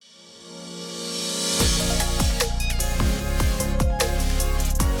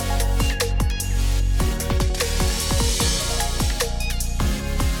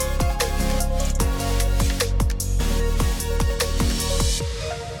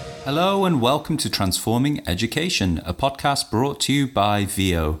Hello and welcome to Transforming Education, a podcast brought to you by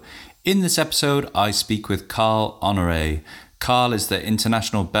VO. In this episode, I speak with Carl Honoré. Carl is the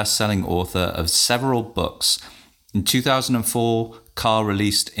international best-selling author of several books. In 2004, Carl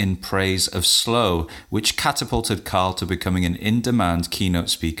released In Praise of Slow, which catapulted Carl to becoming an in-demand keynote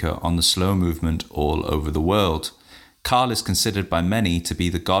speaker on the slow movement all over the world. Carl is considered by many to be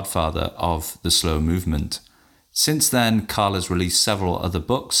the godfather of the slow movement. Since then, Carl has released several other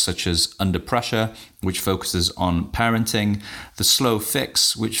books, such as Under Pressure, which focuses on parenting, The Slow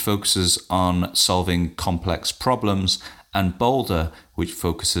Fix, which focuses on solving complex problems, and Bolder, which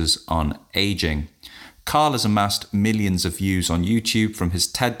focuses on aging. Carl has amassed millions of views on YouTube from his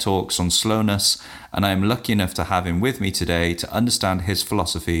TED Talks on slowness, and I am lucky enough to have him with me today to understand his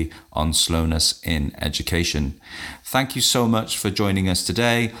philosophy on slowness in education. Thank you so much for joining us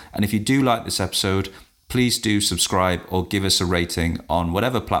today, and if you do like this episode, please do subscribe or give us a rating on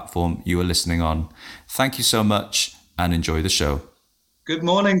whatever platform you are listening on. Thank you so much and enjoy the show. Good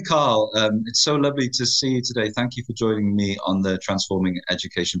morning, Carl. It's so lovely to see you today. Thank you for joining me on the Transforming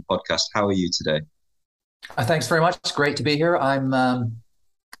Education podcast. How are you today? Thanks very much. It's great to be here. I'm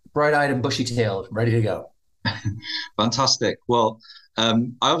bright-eyed and bushy-tailed, ready to go. Fantastic. Well, I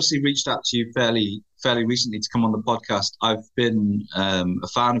obviously reached out to you fairly recently to come on the podcast. I've been a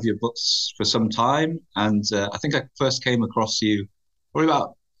fan of your books for some time, and I think I first came across you probably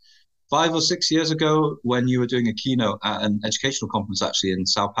about 5 or 6 years ago when you were doing a keynote at an educational conference actually in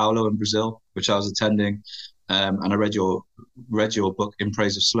Sao Paulo in Brazil, which I was attending. And I read your book In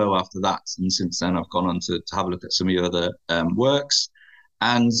Praise of Slow after that, and since then I've gone on to have a look at some of your other works.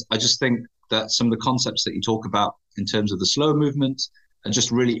 And I just think that some of the concepts that you talk about in terms of the slow movement are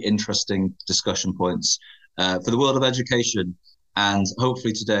just really interesting discussion points for the world of education. And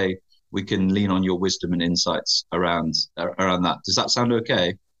hopefully today we can lean on your wisdom and insights around that. Does that sound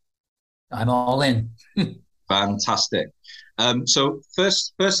okay? I'm all in. Fantastic. So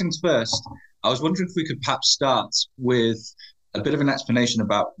first things first, I was wondering if we could perhaps start with a bit of an explanation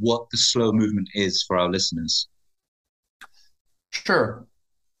about what the slow movement is for our listeners. Sure.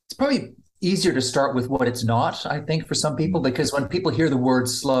 It's probably easier to start with what it's not, I think, for some people, because when people hear the word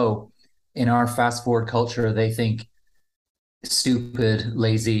slow in our fast forward culture, they think stupid,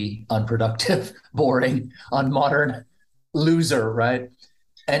 lazy, unproductive, boring, unmodern, loser, right?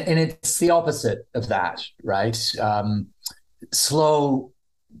 And it's the opposite of that, right? Slow,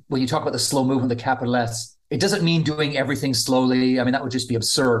 when you talk about the slow movement, the capital S, it doesn't mean doing everything slowly. I mean, that would just be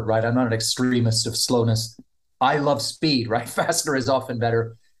absurd, right? I'm not an extremist of slowness. I love speed, right? Faster is often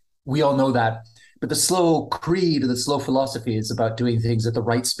better. We all know that. But the slow creed or the slow philosophy is about doing things at the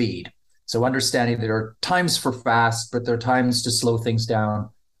right speed. So understanding there are times for fast, but there are times to slow things down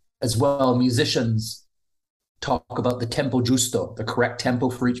as well. Musicians talk about the tempo giusto, the correct tempo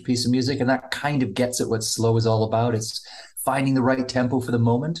for each piece of music. And that kind of gets at what slow is all about. It's finding the right tempo for the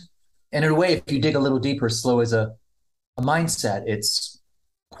moment. And in a way, if you dig a little deeper, slow is a mindset. It's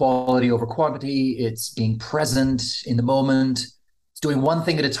quality over quantity. It's being present in the moment. It's doing one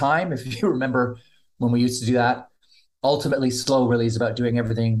thing at a time. If you remember when we used to do that, ultimately slow really is about doing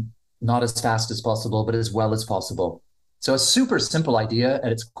everything not as fast as possible, but as well as possible. So a super simple idea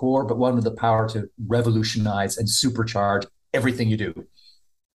at its core, but one with the power to revolutionize and supercharge everything you do.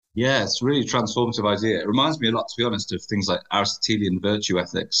 Yeah, it's a really transformative idea. It reminds me a lot, to be honest, of things like Aristotelian virtue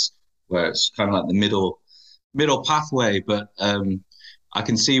ethics, where it's kind of like the middle pathway. But I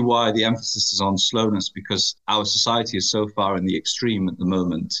can see why the emphasis is on slowness, because our society is so far in the extreme at the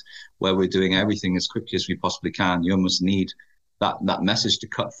moment, where we're doing everything as quickly as we possibly can. You almost need that message to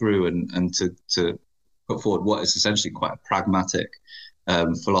cut through and to put forward what is essentially quite a pragmatic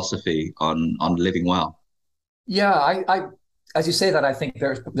philosophy on living well. Yeah, I as you say that, I think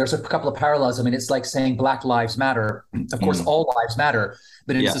there's a couple of parallels. I mean, it's like saying Black Lives Matter. Of course, all lives matter,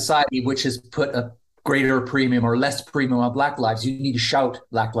 but in a society which has put a greater premium or less premium on Black lives, you need to shout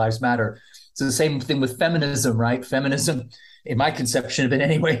Black Lives Matter. So the same thing with feminism, right? Feminism, in my conception of it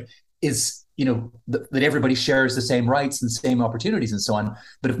anyway, is, that everybody shares the same rights and the same opportunities and so on.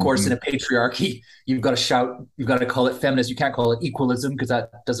 But of course, in a patriarchy, you've got to shout, you've got to call it feminist. You can't call it equalism because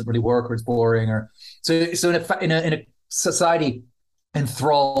that doesn't really work or it's boring. Or so in a society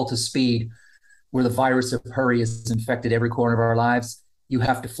enthralled to speed, where the virus of hurry has infected every corner of our lives, you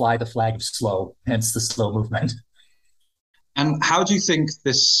have to fly the flag of slow, hence the slow movement. And how do you think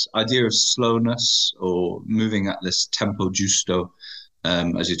this idea of slowness or moving at this tempo giusto,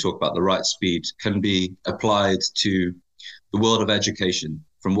 as you talk about the right speed, can be applied to the world of education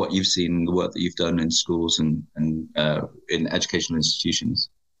from what you've seen in the work that you've done in schools and in educational institutions?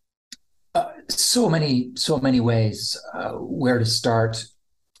 So many ways where to start.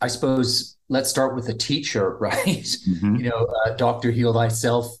 I suppose let's start with the teacher, right? Mm-hmm. Doctor, heal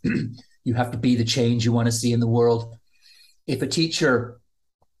thyself. You have to be the change you want to see in the world. If a teacher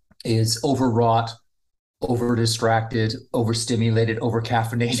is overwrought, over distracted, overstimulated, over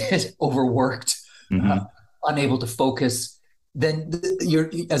caffeinated, overworked, Mm-hmm. unable to focus, then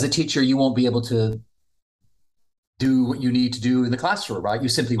as a teacher, you won't be able to do what you need to do in the classroom, right? You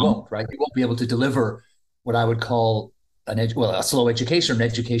simply won't, right? You won't be able to deliver what I would call a slow education, an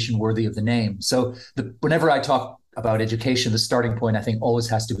education worthy of the name. So whenever I talk about education, the starting point, I think, always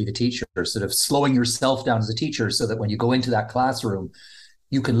has to be the teacher, sort of slowing yourself down as a teacher so that when you go into that classroom,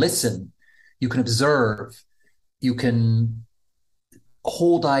 you can listen, you can observe, you can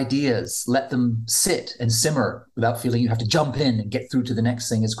hold ideas, let them sit and simmer without feeling you have to jump in and get through to the next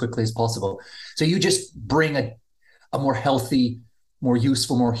thing as quickly as possible. So you just bring a more healthy, more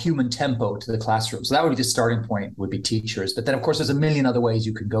useful, more human tempo to the classroom. So that would be the starting point, would be teachers. But then, of course, there's a million other ways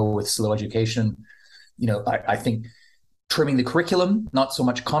you can go with slow education. I think trimming the curriculum, not so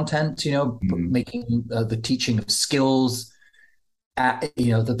much content, making the teaching of skills,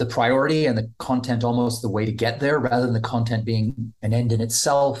 the priority, and the content almost the way to get there rather than the content being an end in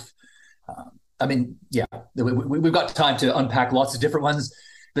itself. We've got time to unpack lots of different ones,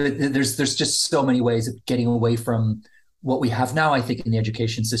 but there's just so many ways of getting away from what we have now, I think, in the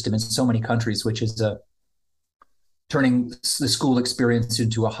education system in so many countries, which is turning the school experience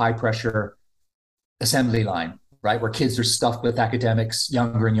into a high pressure assembly line, right? Where kids are stuffed with academics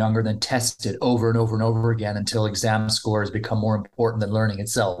younger and younger, then tested over and over and over again until exam scores become more important than learning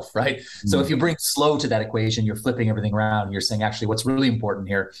itself, right? Mm-hmm. So if you bring slow to that equation, you're flipping everything around. You're saying, actually, what's really important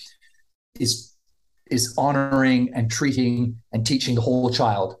here is honoring and treating and teaching the whole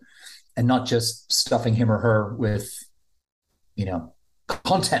child, and not just stuffing him or her with,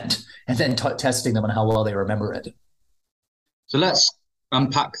 content and then testing them on how well they remember it. So let's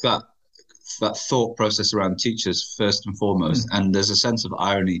unpack that thought process around teachers first and foremost. Mm-hmm. And there's a sense of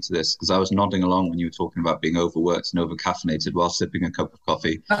irony to this, because I was nodding along when you were talking about being overworked and over-caffeinated while sipping a cup of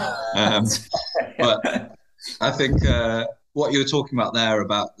coffee. But I think what you were talking about there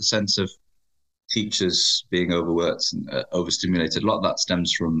about the sense of teachers being overworked and overstimulated, a lot of that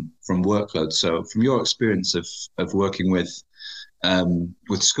stems from workload. So from your experience of working with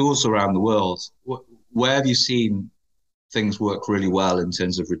schools around the world, where have you seen things work really well in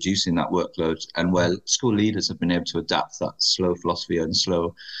terms of reducing that workload, and where school leaders have been able to adapt that slow philosophy and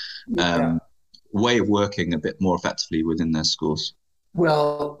slow way of working a bit more effectively within their schools?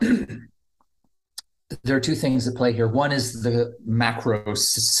 Well, there are two things at play here. One is the macro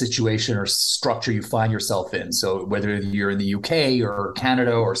situation or structure you find yourself in. So whether you're in the UK or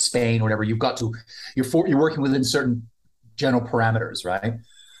Canada or Spain, or whatever, you're working within certain general parameters, right?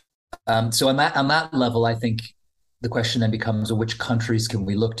 So on that level, I think the question then becomes, which countries can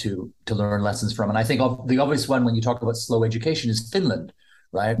we look to learn lessons from? And I think the obvious one when you talk about slow education is Finland,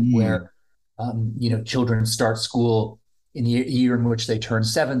 right? Where children start school in the year in which they turn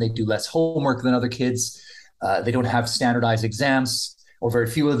 7. They do less homework than other kids. They don't have standardized exams, or very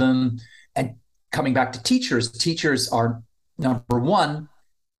few of them. And coming back to teachers are, number one,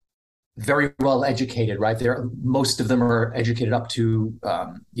 very well educated, right? Most of them are educated up to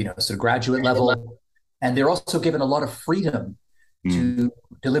sort of graduate level. And they're also given a lot of freedom to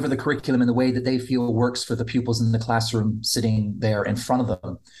deliver the curriculum in the way that they feel works for the pupils in the classroom sitting there in front of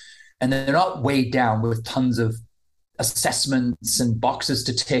them. And they're not weighed down with tons of assessments and boxes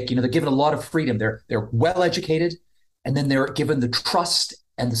to tick. They're given a lot of freedom. They're well educated, and then they're given the trust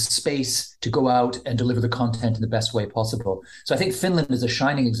and the space to go out and deliver the content in the best way possible. So I think Finland is a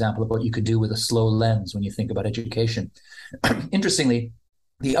shining example of what you could do with a slow lens when you think about education. Interestingly,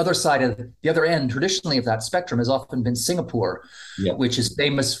 the other end, traditionally, of that spectrum has often been Singapore, which is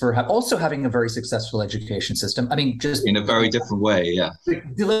famous for also having a very successful education system. I mean, just in a very different way,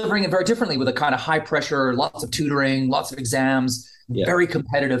 delivering it very differently with a kind of high pressure, lots of tutoring, lots of exams, very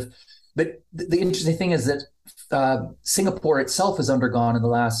competitive. But the interesting thing is that Singapore itself has been undergoing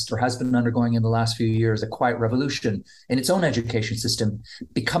in the last few years a quiet revolution in its own education system,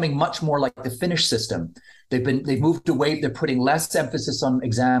 becoming much more like the Finnish system. They've moved away. They're putting less emphasis on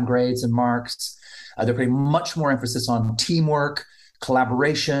exam grades and marks. They're putting much more emphasis on teamwork,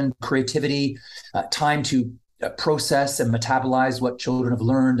 collaboration, creativity, time to process and metabolize what children have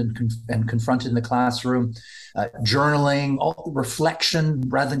learned and confronted in the classroom, journaling, reflection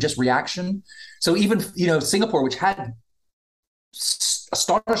rather than just reaction. So even, Singapore, which had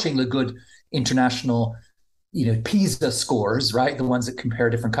astonishingly good international, PISA scores, right? The ones that compare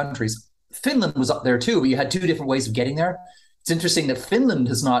different countries. Finland was up there too, but you had two different ways of getting there. It's interesting that Finland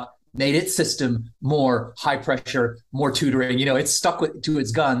has not made its system more high pressure, more tutoring. It's stuck to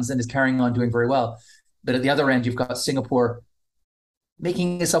its guns and is carrying on doing very well. But at the other end, you've got Singapore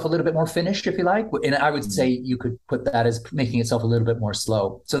making itself a little bit more Finnish, if you like. And I would say you could put that as making itself a little bit more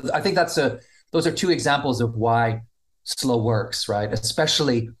slow. So I think those are two examples of why slow works, right?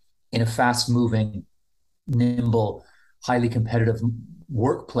 Especially in a fast moving, nimble, highly competitive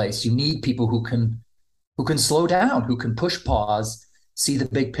workplace. You need people who can slow down, who can push pause, see the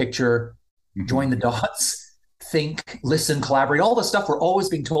big picture, join the dots, think, listen, collaborate, all the stuff we're always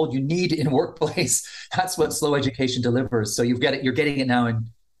being told you need in workplace. That's what slow education delivers. So you're getting it now in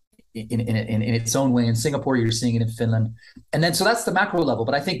its own way. In Singapore, you're seeing it in Finland. And then, so that's the macro level.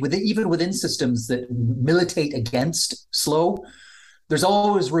 But I think even within systems that militate against slow, there's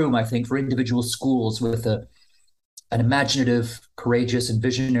always room, I think, for individual schools with an imaginative, courageous, and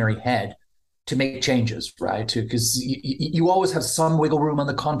visionary head to make changes, right? Because you always have some wiggle room on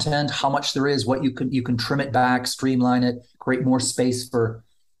the content, how much there is, what you can trim it back, streamline it, create more space for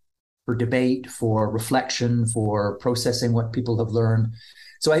debate, for reflection, for processing what people have learned.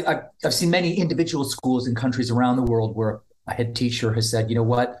 So I've seen many individual schools in countries around the world where a head teacher has said, you know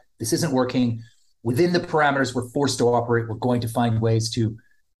what, this isn't working. Within the parameters we're forced to operate, we're going to find ways to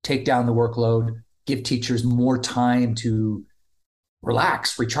take down the workload, give teachers more time to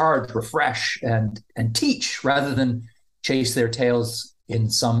relax, recharge, refresh, and teach rather than chase their tails in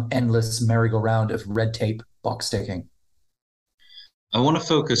some endless merry-go-round of red tape box ticking. I want to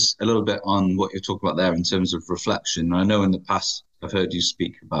focus a little bit on what you're talking about there in terms of reflection. I know in the past I've heard you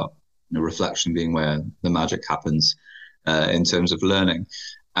speak about reflection being where the magic happens in terms of learning.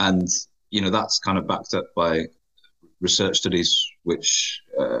 And, that's kind of backed up by research studies which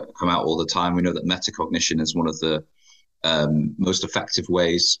come out all the time. We know that metacognition is one of the most effective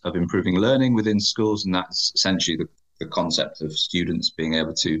ways of improving learning within schools. And that's essentially the concept of students being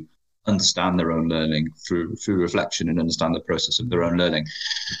able to understand their own learning through reflection and understand the process of their own learning.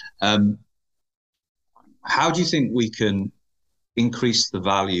 How do you think we can increase the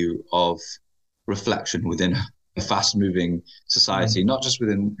value of reflection within a fast-moving society, not just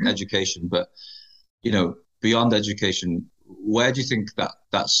within education, but beyond education? Where do you think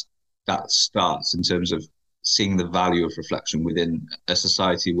that starts in terms of seeing the value of reflection within a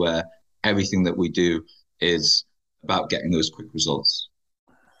society where everything that we do is about getting those quick results?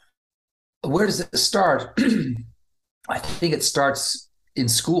 Where does it start? I think it starts in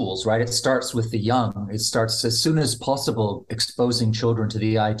schools, right? It starts with the young. It starts as soon as possible, exposing children to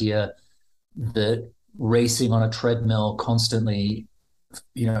the idea that racing on a treadmill constantly,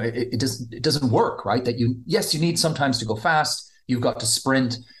 it doesn't work, right? That you need sometimes to go fast. You've got to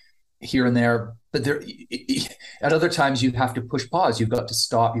sprint here and there, but at other times you have to push pause. You've got to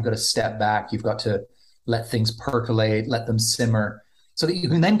stop. You've got to step back. You've got to let things percolate, let them simmer, so that you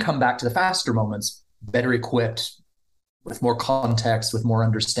can then come back to the faster moments, better equipped, with more context, with more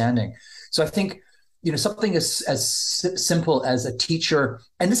understanding. So I think, something as simple as a teacher,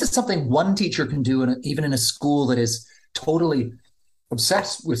 and this is something one teacher can do, even in a school that is totally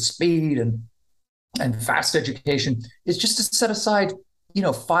obsessed with speed and fast education, is just to set aside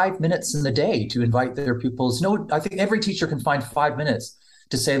 5 minutes in the day to invite their pupils. I think every teacher can find 5 minutes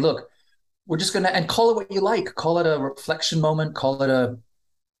to say, look, we're just going to, and call it what you like, call it a reflection moment, call it a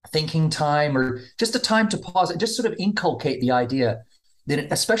thinking time, or just a time to pause and just sort of inculcate the idea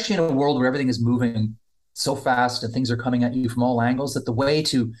that, especially in a world where everything is moving so fast and things are coming at you from all angles, that the way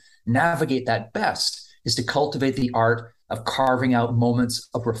to navigate that best is to cultivate the art of carving out moments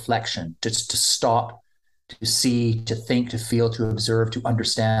of reflection, just to stop, to see, to think, to feel, to observe, to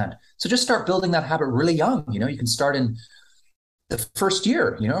understand. So just start building that habit really young. You can start in the first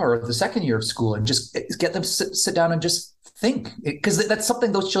year, or the second year of school, and just get them sit down and just think, because that's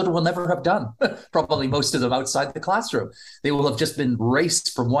something those children will never have done. Probably most of them outside the classroom. They will have just been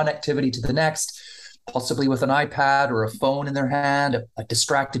raced from one activity to the next, possibly with an iPad or a phone in their hand, a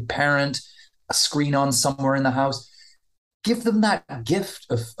distracted parent, a screen on somewhere in the house. Give them that gift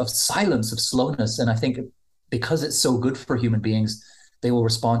of silence, of slowness. And I think because it's so good for human beings, they will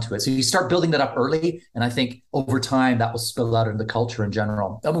respond to it. So you start building that up early, and I think over time that will spill out into the culture in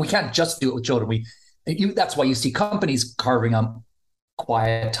general. I mean, we can't just do it with children. That's why you see companies carving up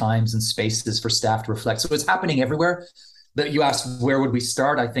quiet times and spaces for staff to reflect. So it's happening everywhere. But you asked, where would we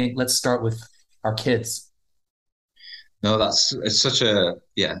start? I think let's start with our kids. No, it's such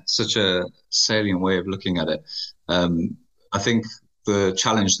a salient way of looking at it. I think the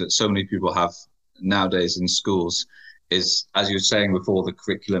challenge that so many people have nowadays in schools is, as you were saying before, the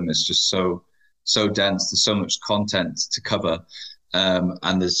curriculum is just so dense. There's so much content to cover,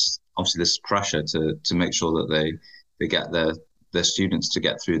 and there's obviously this pressure to make sure that they get their their students to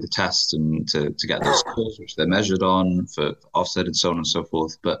get through the test and to get those scores which they're measured on for Ofsted and so on and so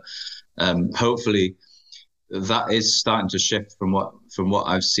forth. But hopefully that is starting to shift from what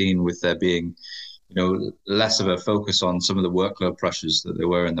I've seen, with there being, less of a focus on some of the workload pressures that there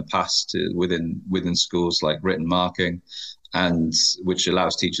were in the past within schools, like written marking, and which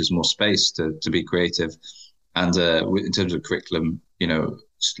allows teachers more space to be creative. And in terms of curriculum,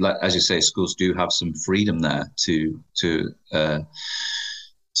 as you say, schools do have some freedom there to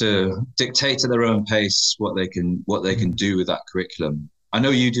dictate at their own pace what they can do with that curriculum. I know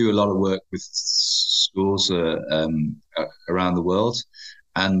you do a lot of work with schools around the world,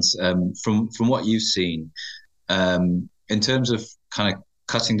 and from what you've seen, in terms of kind of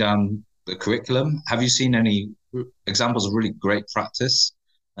cutting down the curriculum, have you seen any examples of really great practice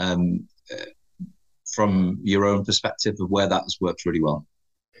from your own perspective of where that has worked really well?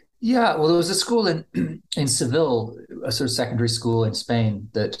 Yeah, well, there was a school in Seville, a sort of secondary school in Spain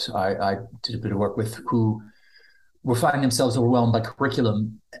that I did a bit of work with, who were finding themselves overwhelmed by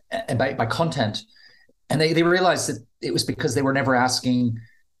curriculum and by content. And they realized that it was because they were never asking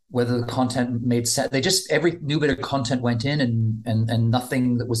whether the content made sense. They just, every new bit of content went in and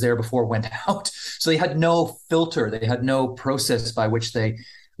nothing that was there before went out. So they had no filter. They had no process by which they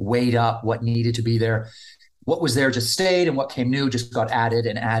weighed up what needed to be there. What was there just stayed, and what came new just got added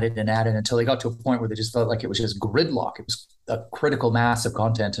and added and added until they got to a point where they just felt like it was just gridlock. It was a critical mass of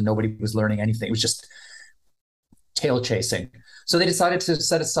content and nobody was learning anything. It was just tail chasing. So they decided to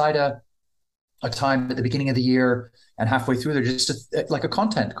set aside a time at the beginning of the year and halfway through, they're just like a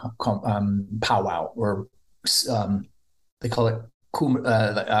content powwow, or they call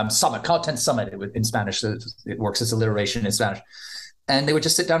it summit, content summit in Spanish. So it works as alliteration in Spanish. And they would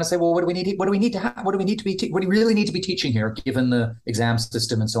just sit down and say, well, what do we need? What do we need to have? What do we really need to be teaching here, given the exam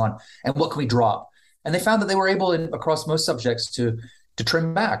system and so on? And what can we drop? And they found that they were able, across most subjects, to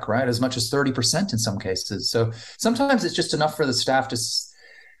trim back, right, as much as 30% in some cases. So sometimes it's just enough for the staff to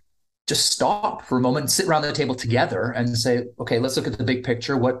just stop for a moment, sit around the table together, and say, okay, let's look at the big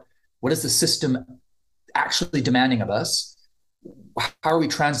picture. What is the system actually demanding of us? How are we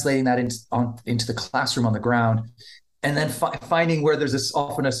translating that into the classroom on the ground? And then finding where there's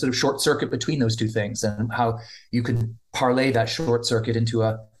often a sort of short circuit between those two things, and how you can parlay that short circuit into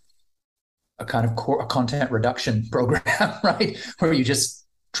a kind of a content reduction program, right? Where you just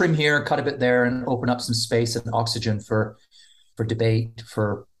trim here, cut a bit there, and open up some space and oxygen for debate,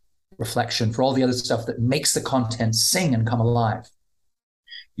 for reflection, for all the other stuff that makes the content sing and come alive.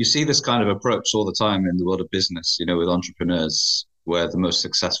 You see this kind of approach all the time in the world of business, with entrepreneurs, where the most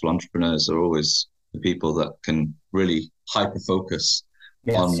successful entrepreneurs are always the people that can really hyper focus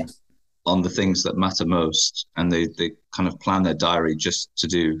on the things that matter most, and they kind of plan their diary just to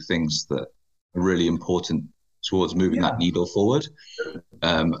do things that are really important towards moving that needle forward,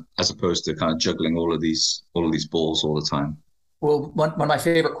 as opposed to kind of juggling all of these balls all the time. Well, one of my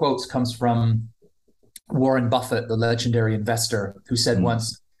favorite quotes comes from Warren Buffett, the legendary investor, who said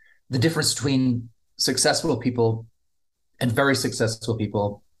once, the difference between successful people and very successful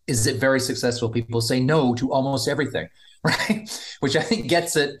people is that very successful people say no to almost everything, right? Which I think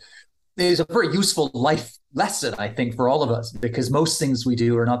is a very useful life lesson, I think, for all of us, because most things we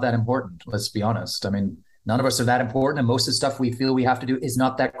do are not that important. Let's be honest. I mean, none of us are that important, and most of the stuff we feel we have to do is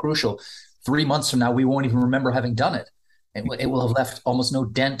not that crucial. 3 months from now, we won't even remember having done it. It will have left almost no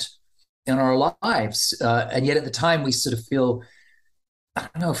dent in our lives. And yet at the time, we sort of feel, I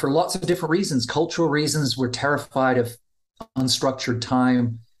don't know, for lots of different reasons, cultural reasons, we're terrified of unstructured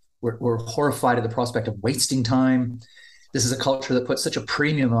time. We're horrified at the prospect of wasting time. This is a culture that puts such a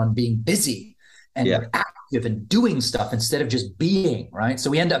premium on being busy and active and doing stuff instead of just being, right? So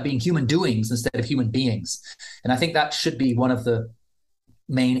we end up being human doings instead of human beings. And I think that should be one of the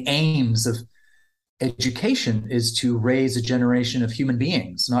main aims of education, is to raise a generation of human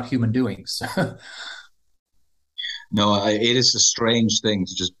beings, not human doings. No, it is a strange thing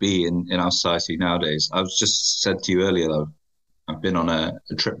to just be in our society nowadays. I was just said to you earlier, though, I've been on a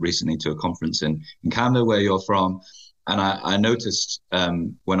trip recently to a conference in Canada, where you're from. And I noticed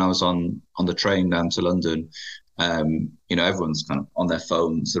when I was on the train down to London, everyone's kind of on their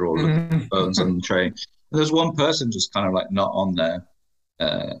phones. They're all looking at their phones on the train. And there's one person just kind of like not on their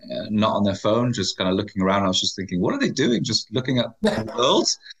phone, just kind of looking around. I was just thinking, what are they doing? Just looking at the world?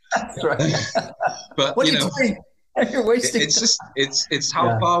 That's right. But what are you doing? You're wasting. It's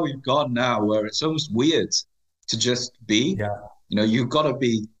how far we've gone now, where it's almost weird to just be. Yeah. You've got to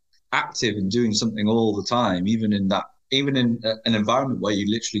be active and doing something all the time, even in an environment where you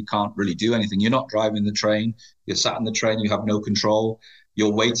literally can't really do anything. You're not driving the train. You're sat in the train. You have no control.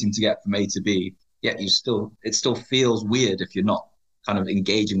 You're waiting to get from A to B. yet it still feels weird if you're not kind of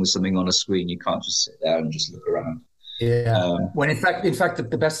engaging with something on a screen. You can't just sit there and just look around. Yeah. When in fact,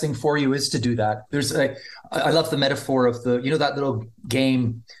 the best thing for you is to do that. I love the metaphor of that little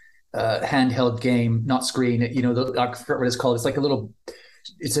game, handheld game, not screen. I forget what it's called. It's like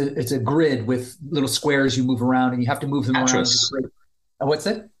it's a grid with little squares you move around, and you have to move them Tetris. around. What's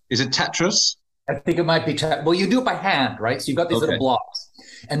it? Is it Tetris? I think it might be. Well, you do it by hand, right? So you've got these little blocks,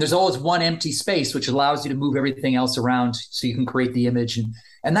 and there's always one empty space, which allows you to move everything else around, so you can create the image.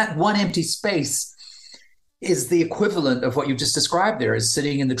 And that one empty space is the equivalent of what you just described there, is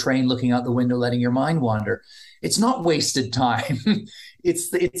sitting in the train, looking out the window, letting your mind wander. It's not wasted time.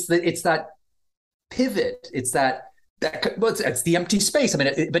 it's that pivot. It's the empty space. I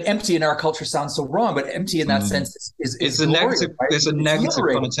mean, but empty in our culture sounds so wrong. But empty in that sense is a negative. Right? There's a negative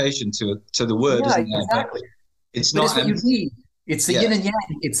connotation to the word, isn't there? Exactly. It's not what you need. It's the yin and yang.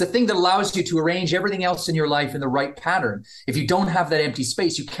 It's the thing that allows you to arrange everything else in your life in the right pattern. If you don't have that empty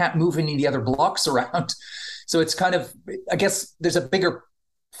space, you can't move any of the other blocks around. So it's kind of, I guess, there's a bigger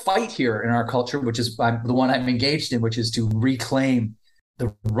fight here in our culture, which is the one I'm engaged in, which is to reclaim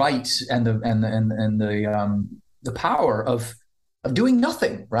the right and the power of doing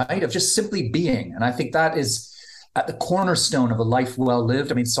nothing, right? Of just simply being. And I think that is at the cornerstone of a life well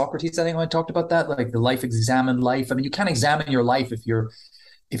lived. I mean, Socrates, I think I talked about that, like the life examined life. I mean, you can't examine your life if your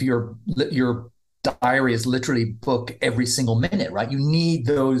diary is literally book every single minute, right? You need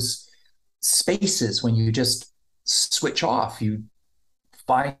those spaces when you just switch off, you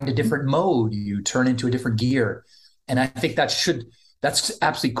find a different mode, you turn into a different gear. And I think that's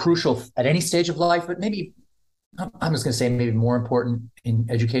absolutely crucial at any stage of life, but maybe, I'm just going to say maybe more important in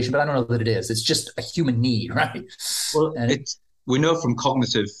education, but I don't know that it is. It's just a human need, right? Well, we know from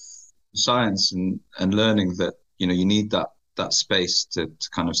cognitive science and learning that, you need that space to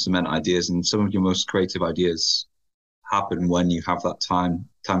kind of cement ideas, and some of your most creative ideas happen when you have that time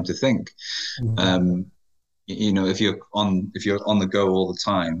to think. Mm-hmm. If you're on the go all the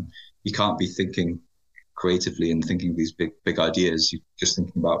time, you can't be thinking creatively and thinking these big ideas. You're just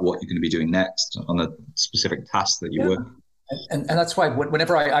thinking about what you're going to be doing next on a specific task that you work. And that's why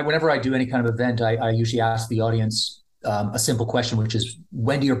whenever I do any kind of event, I usually ask the audience a simple question, which is,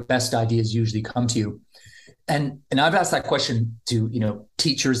 when do your best ideas usually come to you? And I've asked that question to,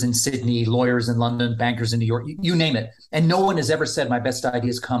 teachers in Sydney, lawyers in London, bankers in New York, you name it. And no one has ever said my best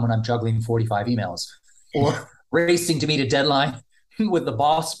ideas come when I'm juggling 45 emails or racing to meet a deadline with the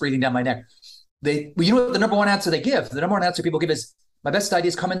boss breathing down my neck. You know what the number one answer they give? The number one answer people give is, my best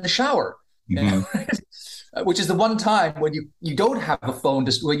ideas come in the shower. Mm-hmm. Which is the one time when you don't have a phone,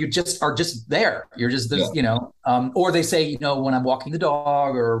 where you just are just there. You're just, or they say, when I'm walking the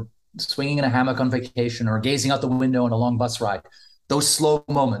dog or swinging in a hammock on vacation or gazing out the window on a long bus ride. Those slow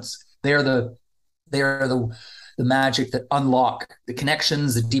moments, they're the magic that unlock the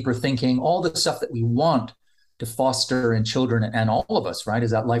connections, the deeper thinking, all the stuff that we want to foster in children and all of us, right?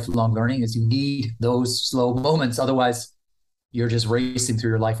 Is that lifelong learning, is you need those slow moments. Otherwise, you're just racing through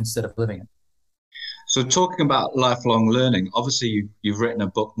your life instead of living it. So talking about lifelong learning, obviously you've written a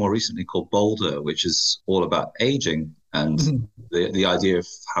book more recently called Bolder, which is all about aging and the idea of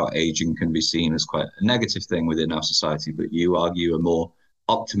how aging can be seen as quite a negative thing within our society, but you argue a more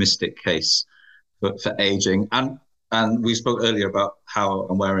optimistic case for aging. And we spoke earlier about how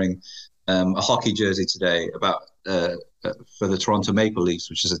I'm wearing a hockey jersey today for the Toronto Maple Leafs,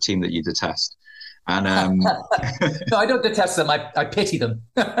 which is a team that you detest. And no, I don't detest them. I pity them.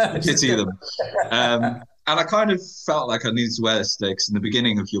 Pity them. And I kind of felt like I needed to wear this today, because in the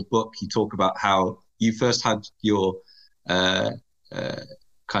beginning of your book, you talk about how you first had your kind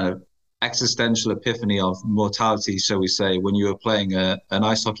of existential epiphany of mortality, shall we say, when you were playing an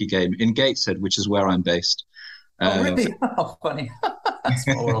ice hockey game in Gateshead, which is where I'm based. Oh, really? Oh, funny.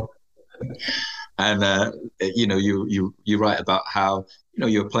 Small world. And you write about how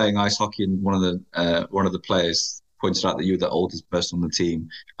you were playing ice hockey, and one of the players pointed out that you were the oldest person on the team,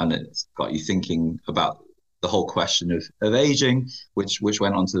 and it got you thinking about the whole question of aging, which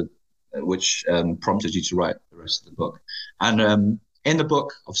went on to prompted you to write the rest of the book. And in the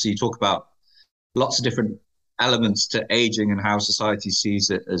book, obviously, you talk about lots of different elements to aging and how society sees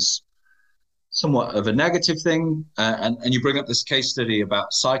it as somewhat of a negative thing. And you bring up this case study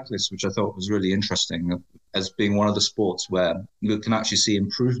about cyclists, which I thought was really interesting, as being one of the sports where you can actually see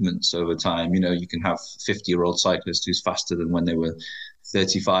improvements over time. You can have 50-year-old cyclist who's faster than when they were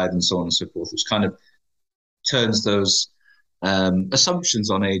 35 and so on and so forth, which kind of turns those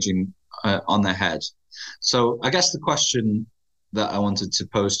assumptions on aging on their head. So I guess the question that I wanted to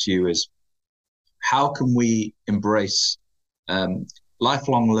pose to you is, how can we embrace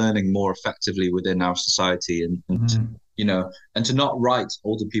lifelong learning more effectively within our society, and you know, and to not write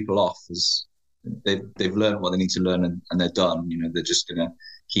older people off as they've learned what they need to learn, and they're done. You know, they're just going to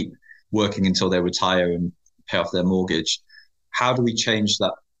keep working until they retire and pay off their mortgage. How do we change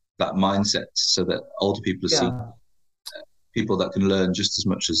that mindset so that older people see people that can learn just as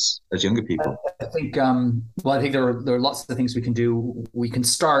much as younger people? I think I think there are lots of things we can do. We can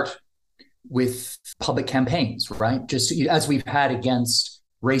start with public campaigns, right? Just as we've had against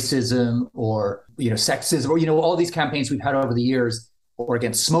racism or sexism, or all these campaigns we've had over the years, or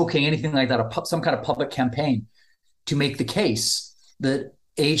against smoking, anything like that, some kind of public campaign to make the case that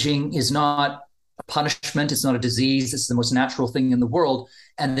aging is not a punishment, it's not a disease, it's the most natural thing in the world,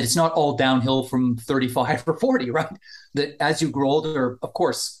 and that it's not all downhill from 35 or 40, right? That as you grow older, of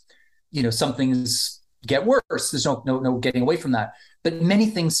course, some things get worse. There's no getting away from that. But many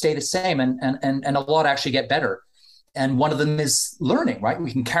things stay the same, and a lot actually get better. And one of them is learning, right?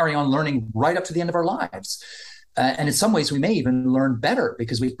 We can carry on learning right up to the end of our lives. And in some ways, we may even learn better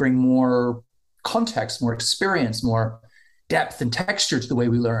because we bring more context, more experience, more depth and texture to the way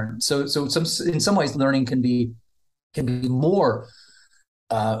we learn. So in some ways, learning can be more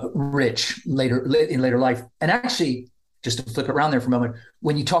rich in later life. And actually, just to flip it around there for a moment,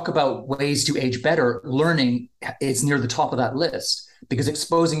 when you talk about ways to age better, learning is near the top of that list, because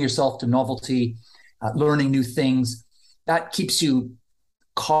exposing yourself to novelty, learning new things, that keeps you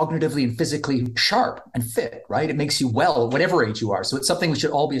cognitively and physically sharp and fit, right? It makes you well at whatever age you are. So it's something we should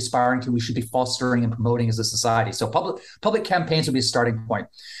all be aspiring to. We should be fostering and promoting as a society. So public campaigns would be a starting point.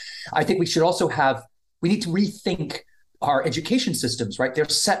 I think we should also we need to rethink our education systems, right? They're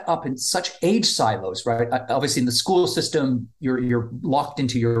set up in such age silos, right? Obviously, in the school system, you're locked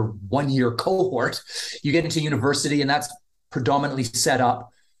into your 1-year cohort. You get into university, and that's predominantly set up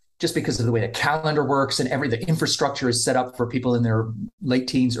just because of the way the calendar works, and the infrastructure is set up for people in their late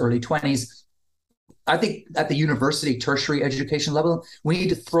teens, early 20s. I think at the university, tertiary education level, we need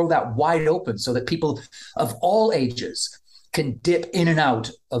to throw that wide open so that people of all ages can dip in and out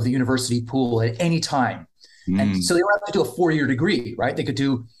of the university pool at any time. And so they don't have to do a 4-year degree, right? They could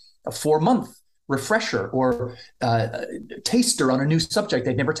do a 4-month refresher or taster on a new subject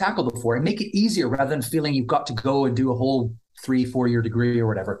they've never tackled before, and make it easier rather than feeling you've got to go and do a whole 3-4 year degree or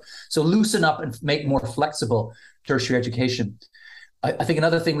whatever. So loosen up and make more flexible tertiary education. I think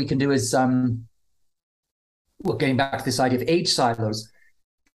another thing we can do is, getting back to this idea of age silos,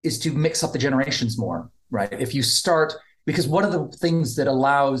 is to mix up the generations more, right? If you start, because one of the things that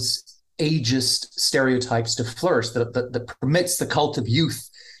allows ageist stereotypes to flourish, that permits the cult of youth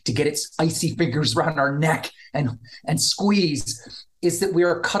to get its icy fingers around our neck and squeeze, is that we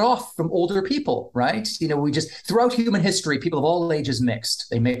are cut off from older people, right? We just, throughout human history, people of all ages mixed.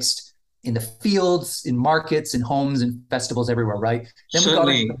 They mixed in the fields, in markets, in homes, in festivals, everywhere, right? Then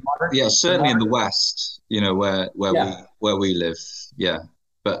certainly in the West, where we live, yeah.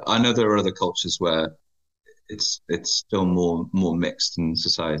 But I know there are other cultures where it's still more mixed in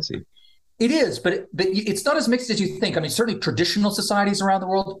society. It is, but it's not as mixed as you think. I mean, certainly traditional societies around the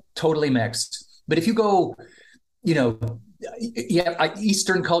world, totally mixed. But if you go,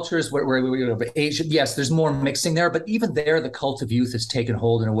 Eastern cultures where Asian, yes, there's more mixing there. But even there, the cult of youth has taken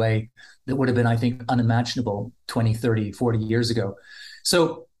hold in a way that would have been, I think, unimaginable 20, 30, 40 years ago.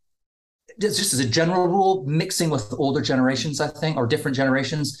 So just as a general rule, mixing with older generations, I think, or different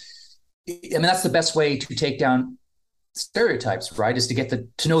generations, I mean, that's the best way to take down stereotypes, right? Is to get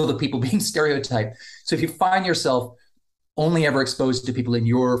to know the people being stereotyped. So if you find yourself only ever exposed to people in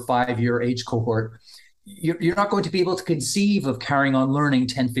your 5-year age cohort, you're not going to be able to conceive of carrying on learning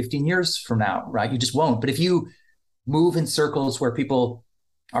 10, 15 years from now, right? You just won't. But if you move in circles where people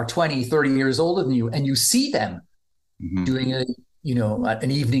are 20, 30 years older than you, and you see them doing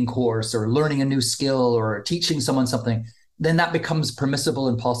an evening course or learning a new skill or teaching someone something, then that becomes permissible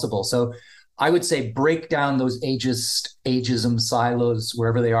and possible. So I would say break down those ageism silos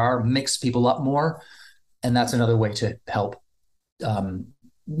wherever they are, mix people up more. And that's another way to help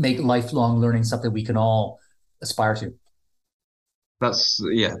make lifelong learning something we can all aspire to. That's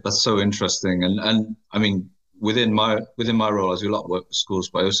so interesting. And I mean, within my role, I do a lot of work with schools,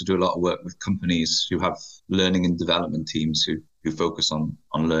 but I also do a lot of work with companies who have learning and development teams who focus on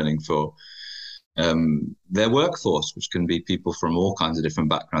learning for their workforce, which can be people from all kinds of different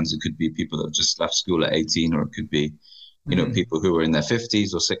backgrounds. It could be people that have just left school at 18, or it could be, people who are in their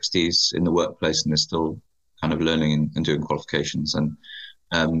 50s or 60s in the workplace and they're still kind of learning and doing qualifications. And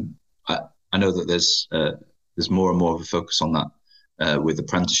I know that there's more and more of a focus on that with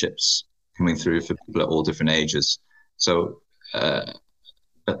apprenticeships coming through for people at all different ages. So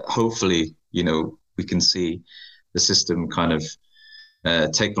hopefully, we can see the system kind of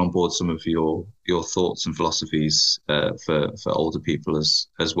taken on board some of your thoughts and philosophies for older people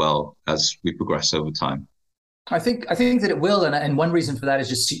as well as we progress over time. I think that it will, and one reason for that is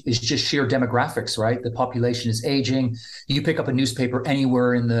just sheer demographics, right? The population is aging. You pick up a newspaper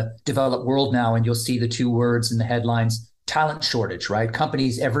anywhere in the developed world now, and you'll see the two words in the headlines: talent shortage, right?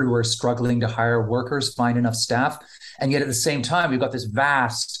 Companies everywhere struggling to hire workers, find enough staff, and yet at the same time, we've got this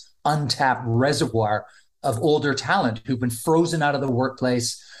vast untapped reservoir of older talent who've been frozen out of the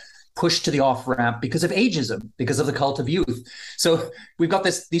workplace, pushed to the off-ramp because of ageism, because of the cult of youth. So we've got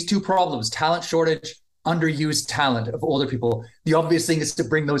these two problems: talent shortage, underused talent of older people. The obvious thing is to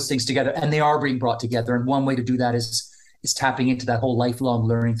bring those things together, and they are being brought together. And one way to do that is tapping into that whole lifelong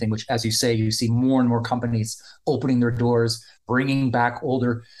learning thing, which, as you say, you see more and more companies opening their doors, bringing back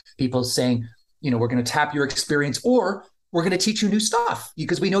older people, saying, we're going to tap your experience, or we're going to teach you new stuff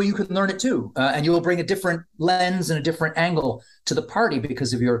because we know you can learn it too. And you will bring a different lens and a different angle to the party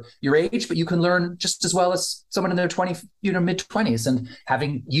because of your age, but you can learn just as well as someone in their mid-20s. And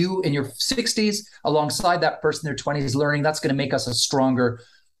having you in your 60s alongside that person in their 20s learning, that's going to make us a stronger,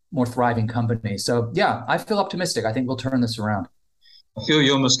 more thriving company. So yeah, I feel optimistic. I think we'll turn this around. I feel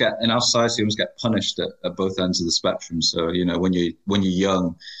you almost get, in our society, you almost get punished at both ends of the spectrum. So, when you're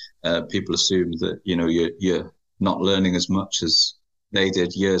young, people assume that, you're not learning as much as they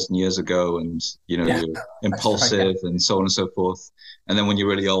did years and years ago, and you're impulsive, right, and so on and so forth. And then when you're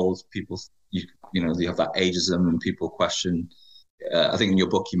really old, people you have that ageism, and people question. I think in your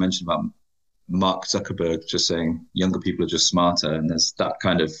book you mentioned about Mark Zuckerberg just saying younger people are just smarter, and there's that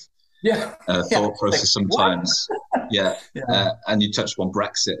kind of thought process sometimes. And you touched on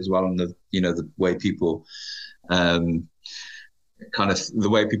Brexit as well, and the way people kind of the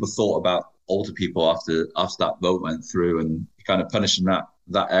way people thought about older people after that vote went through, and kind of punishing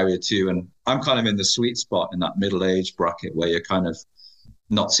that area too. And I'm kind of in the sweet spot in that middle age bracket where you're kind of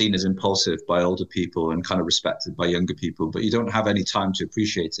not seen as impulsive by older people and kind of respected by younger people, but you don't have any time to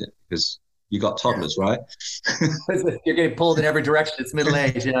appreciate it because you got toddlers, right? You're getting pulled in every direction. It's middle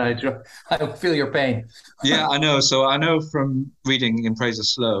age. Yeah, I feel your pain. Yeah, I know. So I know from reading In Praise of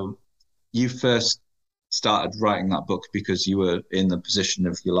Slow, you first started writing that book because you were in the position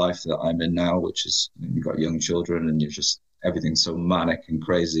of your life that I'm in now, which is you've got young children and you're just, everything's so manic and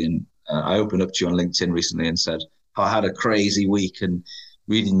crazy. And I opened up to you on LinkedIn recently and said, I had a crazy week, and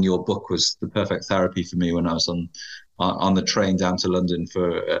reading your book was the perfect therapy for me when I was on the train down to London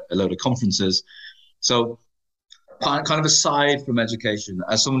for a load of conferences. So kind of aside from education,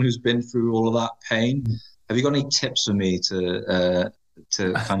 as someone who's been through all of that pain, have you got any tips for me to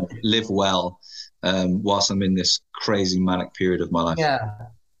kind of live well whilst I'm in this crazy manic period of my life? Yeah,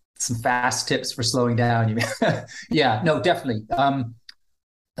 some fast tips for slowing down. You mean? Yeah, no, definitely. I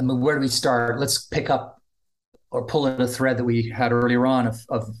mean, where do we start? Let's pick up or pull at a thread that we had earlier on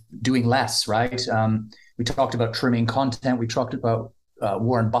of doing less, right? We talked about trimming content. We talked about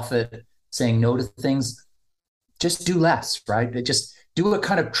Warren Buffett saying no to things. Just do less, right? Just do a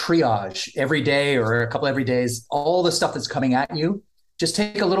kind of triage every day or a couple every days, all the stuff that's coming at you. Just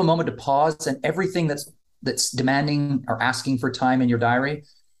take a little moment to pause, and everything that's demanding or asking for time in your diary,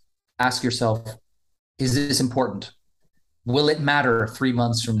 ask yourself, is this important? Will it matter 3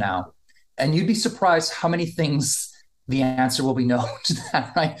 months from now? And you'd be surprised how many things the answer will be no to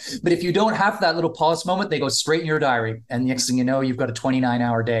that, right? But if you don't have that little pause moment, they go straight in your diary. And next thing you know, you've got a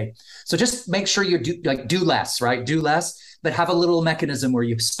 29-hour day. So just make sure you do less, right? Do less, but have a little mechanism where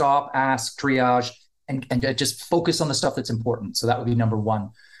you stop, ask, triage, and just focus on the stuff that's important. So that would be number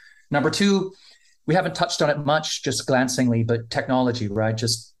one. Number two, we haven't touched on it much, just glancingly, but technology, right?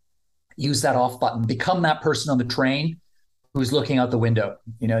 Just use that off button. Become that person on the train who's looking out the window,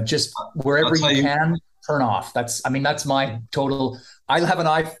 just wherever you can, turn off. That's my total. I have an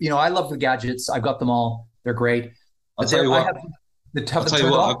eye, I love the gadgets. I've got them all. They're great. I'll tell you what,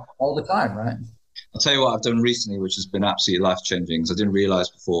 all the time, right? I'll tell you what I've done recently, which has been absolutely life-changing, because I didn't realize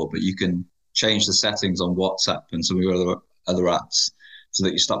before, but you can change the settings on WhatsApp and some of your other apps so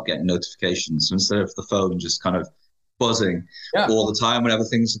that you stop getting notifications. So instead of the phone just kind of buzzing all the time whenever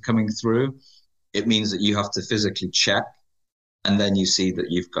things are coming through, it means that you have to physically check, and then you see that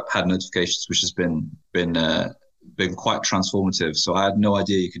you've had notifications, which has been quite transformative. So I had no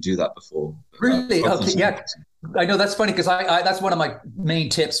idea you could do that before. Really? Okay, yeah. I know, that's funny, because I that's one of my main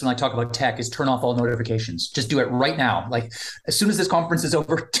tips when I talk about tech is turn off all notifications. Just do it right now. Like as soon as this conference is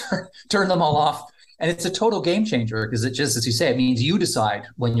over, turn them all off. And it's a total game changer, because it just, as you say, it means you decide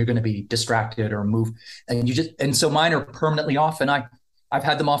when you're going to be distracted or move. And so mine are permanently off, and I've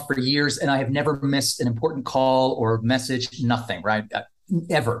had them off for years, and I have never missed an important call or message, nothing, right?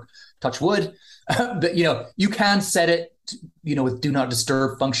 ever. Touch wood. But, you can set it, with do not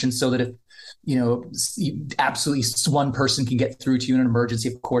disturb function so that if, absolutely one person can get through to you in an emergency.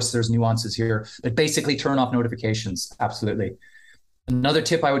 Of course, there's nuances here, but basically turn off notifications. Absolutely. Another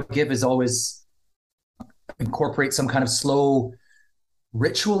tip I would give is always incorporate some kind of slow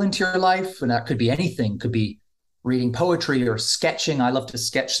ritual into your life. And that could be anything. Could be reading poetry or sketching. I love to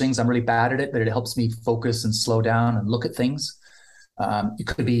sketch things. I'm really bad at it, but it helps me focus and slow down and look at things. It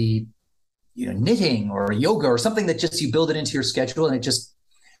could be, knitting or yoga or something that just you build it into your schedule and it just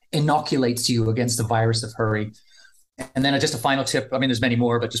inoculates you against the virus of hurry. And then just a final tip. I mean, there's many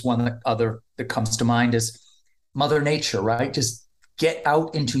more, but just one other that comes to mind is Mother Nature, right? Just get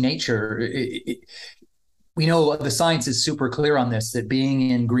out into nature. We know the science is super clear on this, that being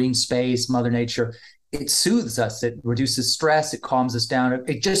in green space, Mother Nature, it soothes us, it reduces stress, it calms us down,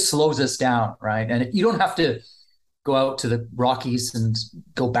 it just slows us down, right? And you don't have to go out to the Rockies and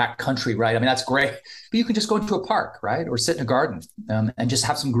go back country, right? I mean, that's great, but you can just go into a park, right? Or sit in a garden and just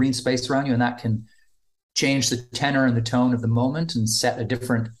have some green space around you, and that can change the tenor and the tone of the moment and set a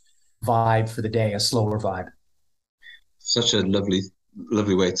different vibe for the day, a slower vibe. Such a lovely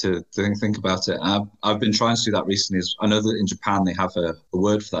way to think about it. I've been trying to do that recently. I know that in Japan they have a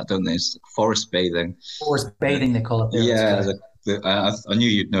word for that, don't they? It's forest bathing. Forest bathing, they call it there. Yeah, I knew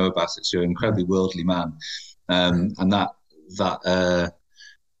you'd know about it. So you're an incredibly worldly man, and that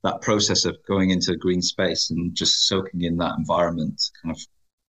process of going into a green space and just soaking in that environment kind of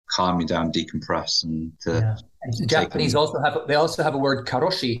calm you down, decompress, and And Japanese also have a word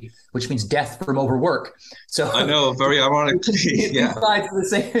karoshi, which means death from overwork. So I know, very ironically, yeah. Sides of the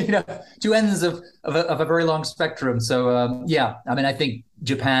same, two ends of a very long spectrum. So I mean, I think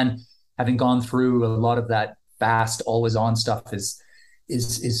Japan, having gone through a lot of that fast, always on stuff, is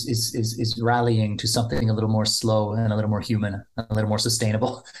rallying to something a little more slow and a little more human, a little more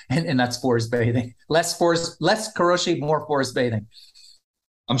sustainable, and that's forest bathing. Less karoshi, more forest bathing.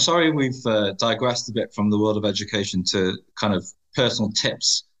 I'm sorry we've digressed a bit from the world of education to kind of personal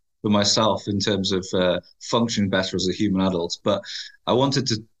tips for myself in terms of functioning better as a human adult. But I wanted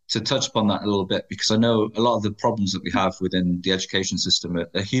to touch upon that a little bit because I know a lot of the problems that we have within the education system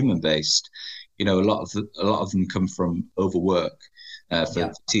are human-based. A lot of them come from overwork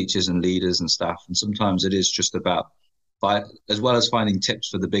for teachers and leaders and staff. And sometimes it is just about, as well as finding tips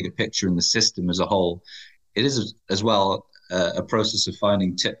for the bigger picture in the system as a whole, it is as well a process of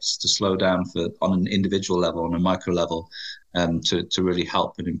finding tips to slow down on an individual level, on a micro level, to really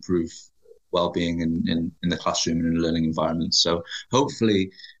help and improve well-being in the classroom and in a learning environment. So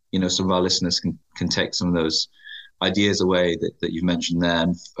hopefully, some of our listeners can take some of those ideas away that you've mentioned there.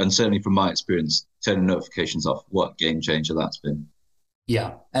 And certainly from my experience, turning notifications off, what game changer that's been.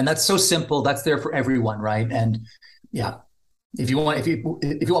 Yeah. And that's so simple. That's there for everyone, right? And yeah. If you want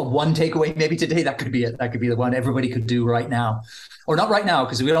one takeaway, maybe today, that could be it. That could be the one everybody could do right now, or not right now,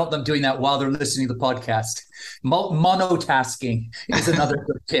 because we don't want them doing that while they're listening to the podcast. Monotasking is another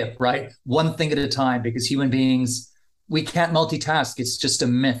good tip, right? One thing at a time, because human beings, we can't multitask. It's just a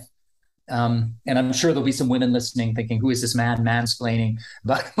myth. And I'm sure there'll be some women listening thinking, who is this man mansplaining?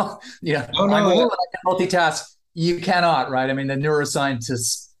 But, I can multitask. You cannot, right? I mean, the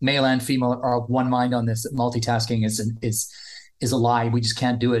neuroscientists, male and female, are of one mind on this. That multitasking is a lie. We just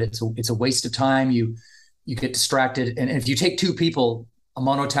can't do it. It's a waste of time. You get distracted. And if you take two people, a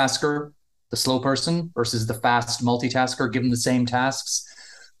monotasker, the slow person, versus the fast multitasker, given the same tasks,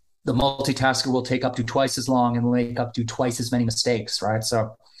 the multitasker will take up to twice as long and will make up to twice as many mistakes, right?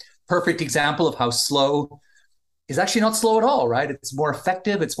 So perfect example of how slow is actually not slow at all, right? It's more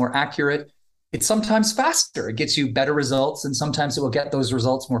effective. It's more accurate. It's sometimes faster. It gets you better results, and sometimes it will get those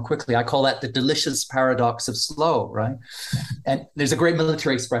results more quickly. I call that the delicious paradox of slow, right? And there's a great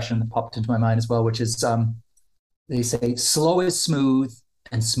military expression that popped into my mind as well, which is they say slow is smooth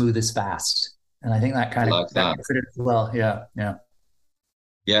and smooth is fast. And I think that kind of that fits it as well. Yeah.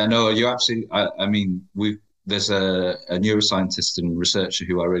 Yeah, no, you're absolutely. I mean, there's a neuroscientist and researcher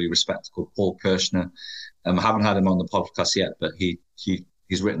who I really respect called Paul Kirschner. I haven't had him on the podcast yet, but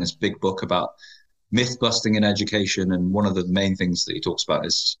he's written this big book about myth busting in education, and one of the main things that he talks about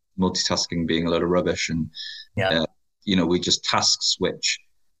is multitasking being a load of rubbish, and we just task switch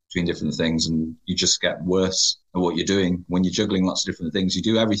between different things, and you just get worse at what you're doing when you're juggling lots of different things. You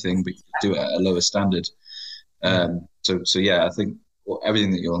do everything, but you do it at a lower standard. So yeah, I think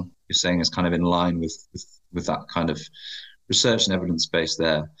everything that you're saying is kind of in line with that kind of research and evidence base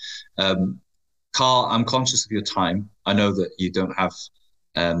there. Carl, I'm conscious of your time. I know that you don't have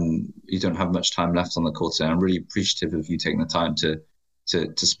much time left on the call today. I'm really appreciative of you taking the time to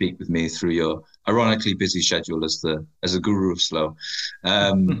to speak with me through your ironically busy schedule as the guru of slow.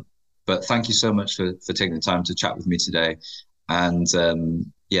 But thank you so much for taking the time to chat with me today. And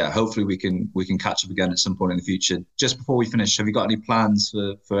hopefully we can catch up again at some point in the future. Just before we finish, have you got any plans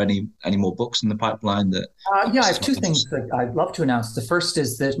for any more books in the pipeline? That I have two things that I'd love to announce. The first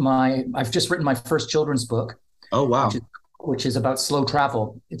is that I've just written my first children's book. Oh wow! Which is about slow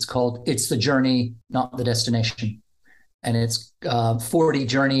travel. It's called "It's the Journey, Not the Destination," and it's 40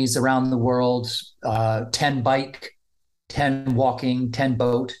 journeys around the world, 10 bike, 10 walking, 10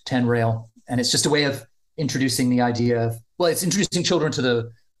 boat, 10 rail, and it's just a way of introducing the idea of, it's introducing children to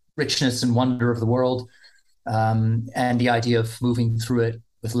the richness and wonder of the world, and the idea of moving through it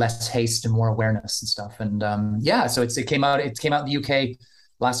with less haste and more awareness and stuff. And so it came out in the UK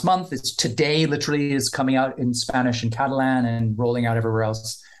last month. It's today, literally, is coming out in Spanish and Catalan and rolling out everywhere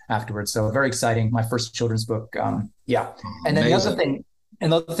else afterwards. So very exciting. My first children's book. And then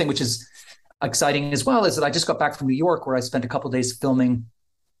another thing which is exciting as well is that I just got back from New York, where I spent a couple of days filming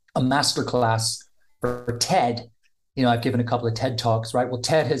a masterclass for TED. I've given a couple of TED Talks, right? Well,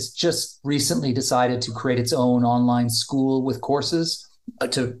 TED has just recently decided to create its own online school with courses,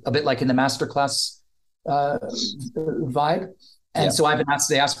 to a bit like in the masterclass vibe. And so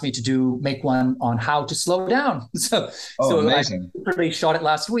they asked me to make one on how to slow down. So amazing. I literally shot it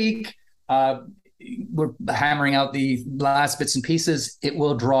last week. We're hammering out the last bits and pieces. It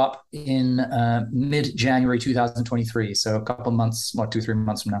will drop in mid-January 2023. So a couple months, 2-3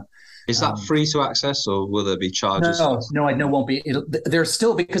 months from now. Is that free to access, or will there be charges? No, it won't be. There's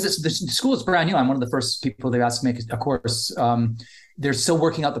still, because the school is brand new. I'm one of the first people they've asked to make a course. They're still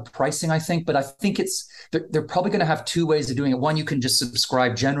working out the pricing, I think, but I think they're probably going to have two ways of doing it. One, you can just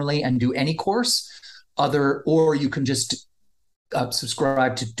subscribe generally and do any course, or you can just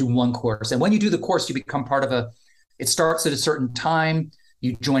subscribe to do one course. And when you do the course, you become part of it starts at a certain time.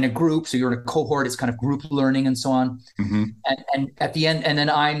 You join a group, so you're in a cohort. It's kind of group learning and so on. Mm-hmm. And at the end, and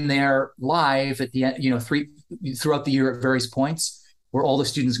then I'm there live at the end, throughout the year at various points, where all the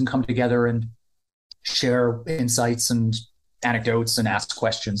students can come together and share insights and anecdotes and ask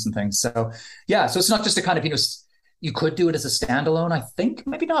questions and things. So so it's not just a kind of, you could do it as a standalone, I think.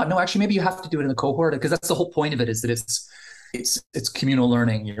 Maybe not. No, actually, maybe you have to do it in a cohort, because that's the whole point of it, is that it's communal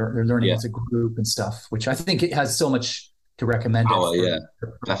learning. You're learning as a group and stuff, which I think it has so much to recommend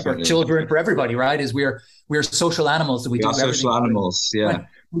for children, for everybody, right? Is we're social animals, that we do social animals. Yeah,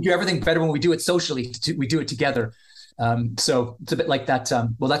 we do everything better when we do it socially. We do it together. So it's a bit like that.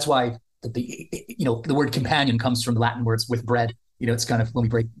 That's why the word companion comes from Latin words with bread. It's kind of when we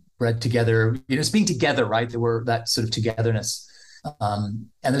break bread together. It's being together, right? There were that sort of togetherness. And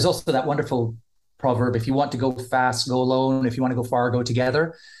there's also that wonderful proverb: if you want to go fast, go alone. If you want to go far, go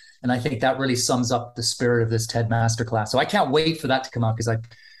together. And I think that really sums up the spirit of this TED Masterclass. So I can't wait for that to come out, because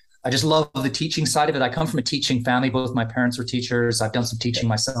I just love the teaching side of it. I come from a teaching family. Both my parents were teachers. I've done some teaching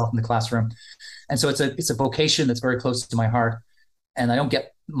myself in the classroom. And so it's a vocation that's very close to my heart. And I don't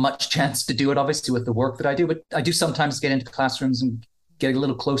get much chance to do it, obviously, with the work that I do, but I do sometimes get into classrooms and get a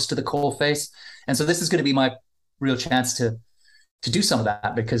little close to the coal face. And so this is going to be my real chance to do some of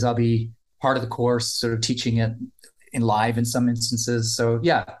that, because I'll be part of the course, sort of teaching it in live in some instances. So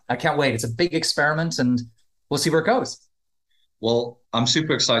I can't wait. It's a big experiment, and we'll see where it goes. Well, I'm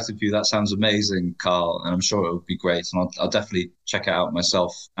super excited for you. That sounds amazing, Carl, and I'm sure it will be great. And I'll definitely check it out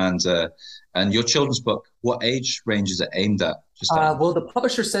myself. And your children's book, what age range is it aimed at? Well, the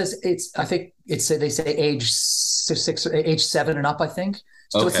publisher says they say age 6 or age 7 and up, I think.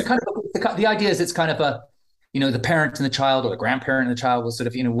 So It's kind of the idea is it's kind of a, the parent and the child, or the grandparent and the child will sort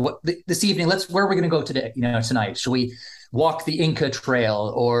of, this evening, where are we going to go today? Tonight, should we walk the Inca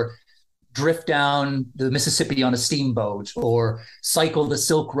Trail, or drift down the Mississippi on a steamboat, or cycle the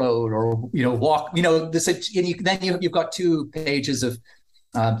Silk Road, or, walk, this, then you've got 2 pages of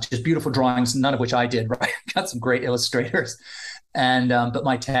just beautiful drawings, none of which I did, right? Got some great illustrators, and, but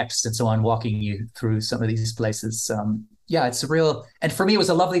my text and so on, walking you through some of these places. It's a real, and for me, it was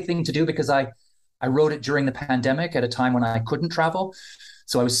a lovely thing to do, because I wrote it during the pandemic at a time when I couldn't travel.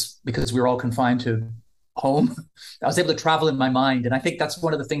 So because we were all confined to home, I was able to travel in my mind. And I think that's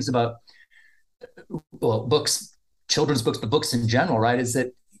one of the things about, books, children's books, but books in general, right? Is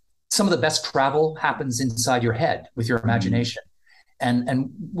that some of the best travel happens inside your head with your imagination.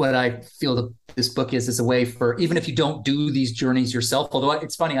 And what I feel that this book is a way for, even if you don't do these journeys yourself, although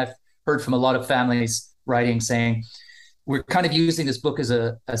it's funny, I've heard from a lot of families writing saying, we're kind of using this book as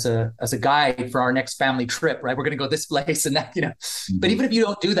a guide for our next family trip, right? We're going to go this place and that, Mm-hmm. But even if you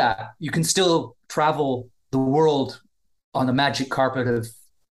don't do that, you can still travel the world on the magic carpet of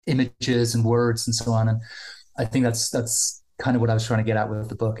images and words and so on. And I think that's kind of what I was trying to get at with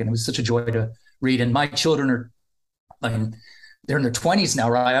the book. And it was such a joy to read. And my children are, I mean, they're in their 20s now,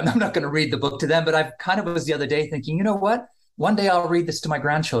 right? I'm not going to read the book to them, but I kind of was the other day thinking, you know what? One day I'll read this to my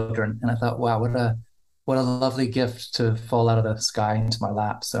grandchildren. And I thought, wow, what a lovely gift to fall out of the sky into my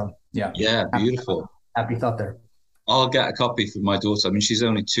lap. So yeah. Yeah, beautiful. Happy thought there. I'll get a copy for my daughter. I mean, she's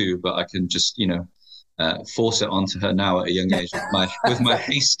only 2, but I can just, force it onto her now at a young age with my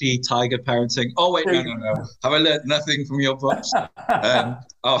hasty tiger parenting. Oh, wait, no. Have I learned nothing from your books?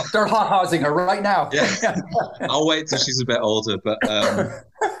 Start hot-housing her right now. Yeah. I'll wait till she's a bit older, but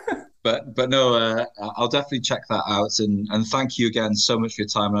no, I'll definitely check that out. And thank you again so much for your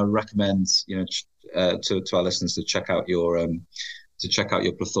time. And I recommend, to our listeners to check out your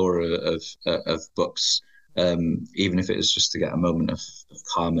plethora of books. Even if it is just to get a moment of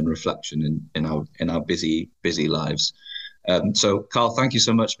calm and reflection in our busy lives. So, Carl, thank you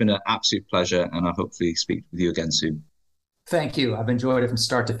so much. It's been an absolute pleasure, and I'll hopefully speak with you again soon. Thank you. I've enjoyed it from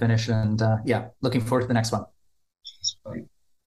start to finish, and looking forward to the next one. Bye.